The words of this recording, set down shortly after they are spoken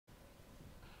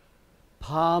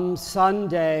Palm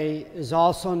Sunday is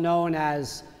also known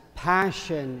as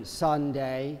Passion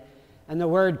Sunday, and the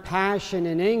word passion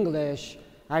in English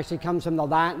actually comes from the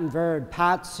Latin verb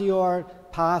patior,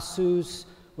 passus,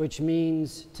 which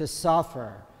means to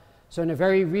suffer. So in a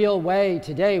very real way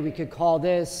today we could call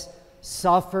this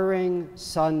Suffering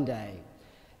Sunday.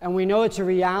 And we know it's a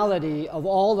reality of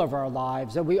all of our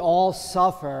lives, that we all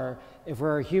suffer if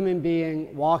we're a human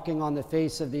being walking on the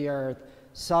face of the earth.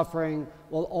 Suffering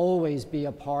will always be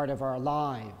a part of our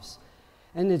lives.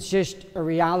 And it's just a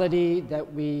reality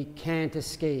that we can't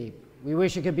escape. We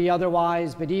wish it could be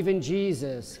otherwise, but even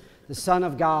Jesus, the Son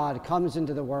of God, comes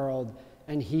into the world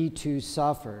and he too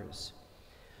suffers.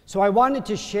 So I wanted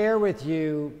to share with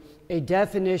you a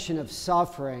definition of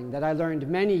suffering that I learned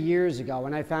many years ago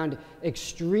and I found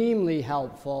extremely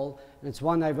helpful. And it's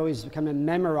one I've always become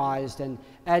memorized and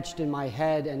etched in my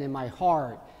head and in my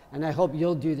heart. And I hope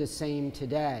you'll do the same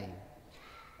today.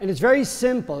 And it's very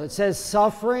simple. It says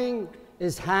suffering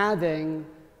is having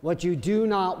what you do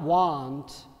not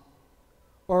want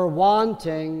or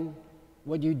wanting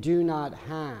what you do not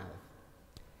have.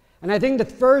 And I think the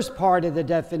first part of the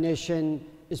definition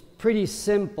is pretty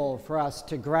simple for us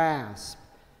to grasp.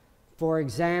 For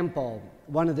example,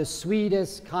 one of the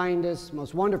sweetest, kindest,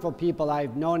 most wonderful people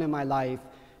I've known in my life,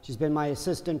 she's been my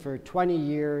assistant for 20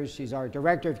 years. She's our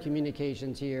director of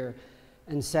communications here.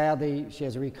 And sadly, she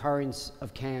has a recurrence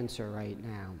of cancer right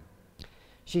now.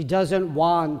 She doesn't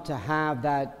want to have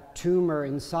that tumor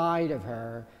inside of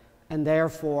her. And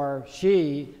therefore,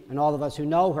 she and all of us who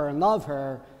know her and love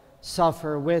her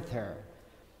suffer with her.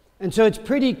 And so it's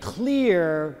pretty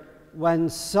clear when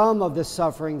some of the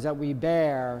sufferings that we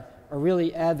bear are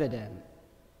really evident.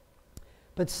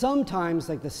 But sometimes,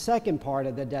 like the second part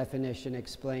of the definition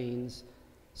explains,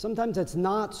 sometimes it's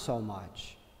not so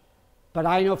much. But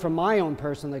I know from my own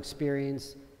personal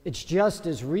experience, it's just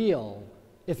as real,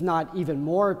 if not even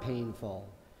more painful,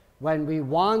 when we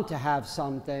want to have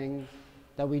something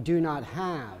that we do not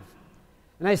have.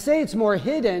 And I say it's more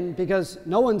hidden because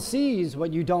no one sees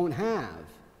what you don't have.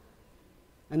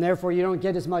 And therefore you don't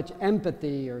get as much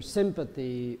empathy or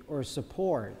sympathy or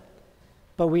support.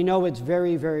 But we know it's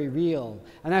very, very real.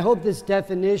 And I hope this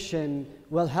definition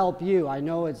will help you. I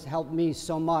know it's helped me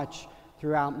so much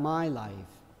throughout my life.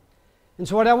 And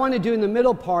so what I want to do in the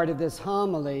middle part of this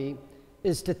homily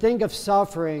is to think of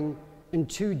suffering in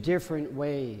two different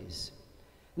ways.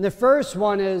 And the first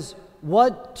one is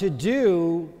what to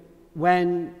do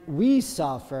when we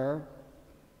suffer,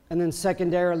 and then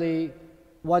secondarily,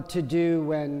 what to do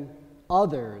when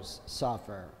others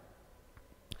suffer.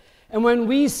 And when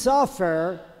we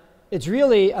suffer, it's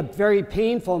really a very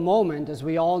painful moment, as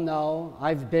we all know.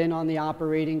 I've been on the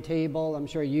operating table. I'm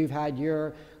sure you've had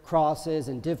your crosses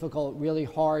and difficult, really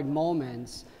hard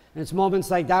moments. And it's moments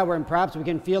like that where perhaps we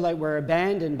can feel like we're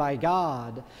abandoned by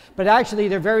God. But actually,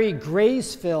 they're very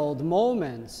grace-filled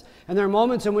moments. And they're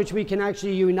moments in which we can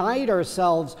actually unite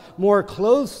ourselves more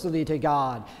closely to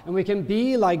God. And we can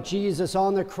be like Jesus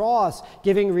on the cross,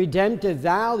 giving redemptive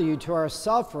value to our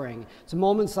suffering. It's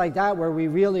moments like that where we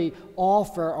really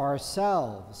offer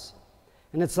ourselves.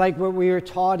 And it's like what we were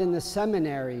taught in the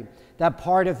seminary, that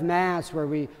part of Mass where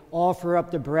we offer up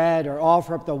the bread or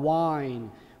offer up the wine.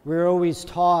 We're always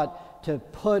taught to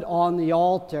put on the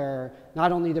altar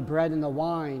not only the bread and the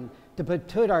wine, to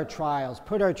put our trials,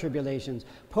 put our tribulations,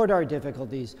 put our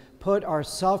difficulties, put our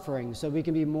suffering so we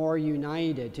can be more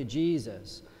united to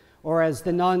Jesus. Or as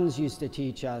the nuns used to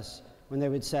teach us when they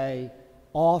would say,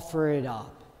 offer it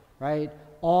up, right?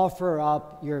 Offer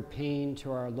up your pain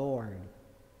to our Lord.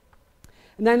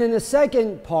 And then in the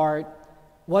second part,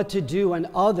 what to do when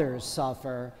others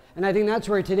suffer. And I think that's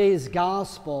where today's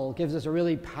gospel gives us a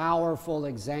really powerful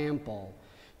example.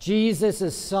 Jesus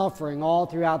is suffering all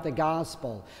throughout the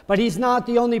gospel, but he's not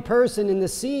the only person in the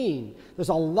scene. There's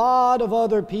a lot of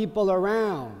other people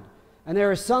around. And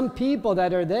there are some people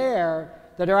that are there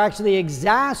that are actually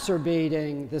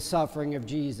exacerbating the suffering of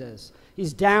Jesus.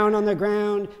 He's down on the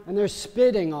ground and they're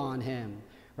spitting on him,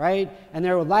 right? And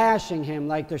they're lashing him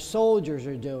like their soldiers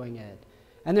are doing it.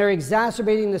 And they're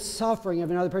exacerbating the suffering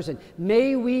of another person.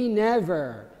 May we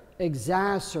never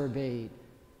exacerbate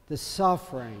the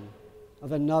suffering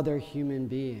of another human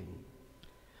being.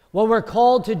 What we're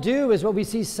called to do is what we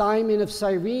see Simon of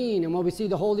Cyrene and what we see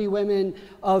the holy women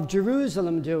of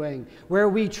Jerusalem doing, where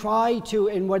we try to,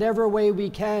 in whatever way we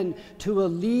can, to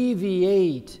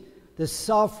alleviate the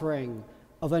suffering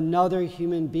of another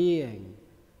human being.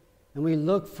 And we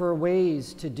look for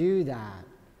ways to do that.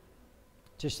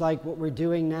 Just like what we're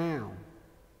doing now,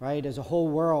 right? As a whole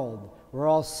world, we're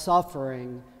all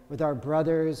suffering with our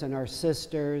brothers and our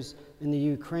sisters in the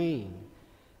Ukraine.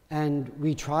 And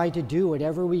we try to do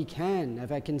whatever we can.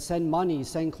 If I can send money,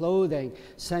 send clothing,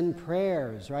 send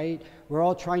prayers, right? We're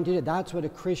all trying to do. That's what a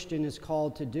Christian is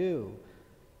called to do.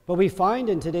 But we find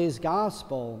in today's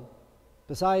gospel,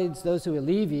 besides those who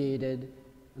alleviated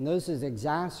and those who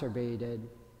exacerbated,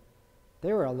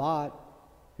 there were a lot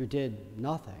who did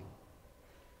nothing.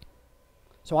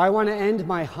 So I want to end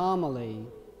my homily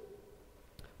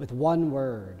with one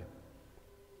word,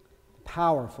 a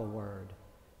powerful word.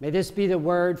 May this be the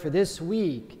word for this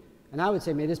week, and I would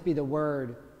say may this be the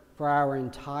word for our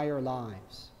entire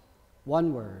lives.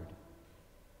 One word,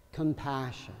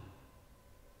 compassion.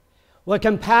 What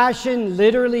compassion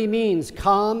literally means,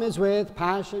 com is with,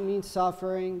 passion means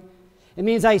suffering. It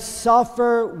means I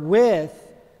suffer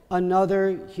with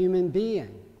another human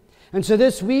being. And so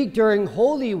this week during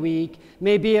Holy Week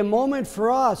may be a moment for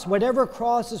us, whatever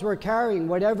crosses we're carrying,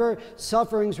 whatever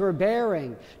sufferings we're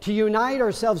bearing, to unite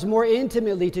ourselves more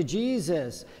intimately to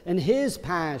Jesus and his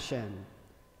passion.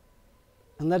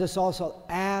 And let us also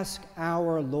ask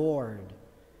our Lord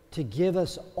to give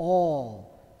us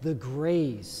all the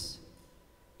grace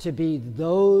to be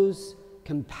those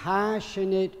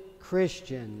compassionate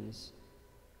Christians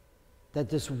that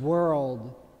this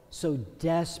world so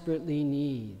desperately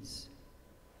needs.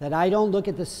 That I don't look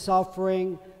at the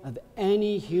suffering of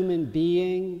any human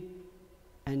being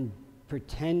and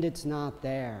pretend it's not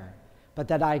there, but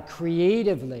that I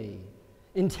creatively,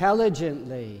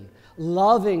 intelligently,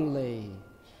 lovingly,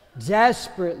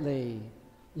 desperately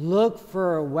look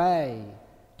for a way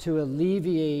to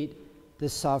alleviate the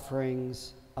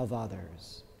sufferings of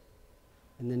others.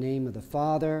 In the name of the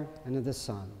Father, and of the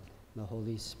Son, and the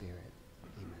Holy Spirit.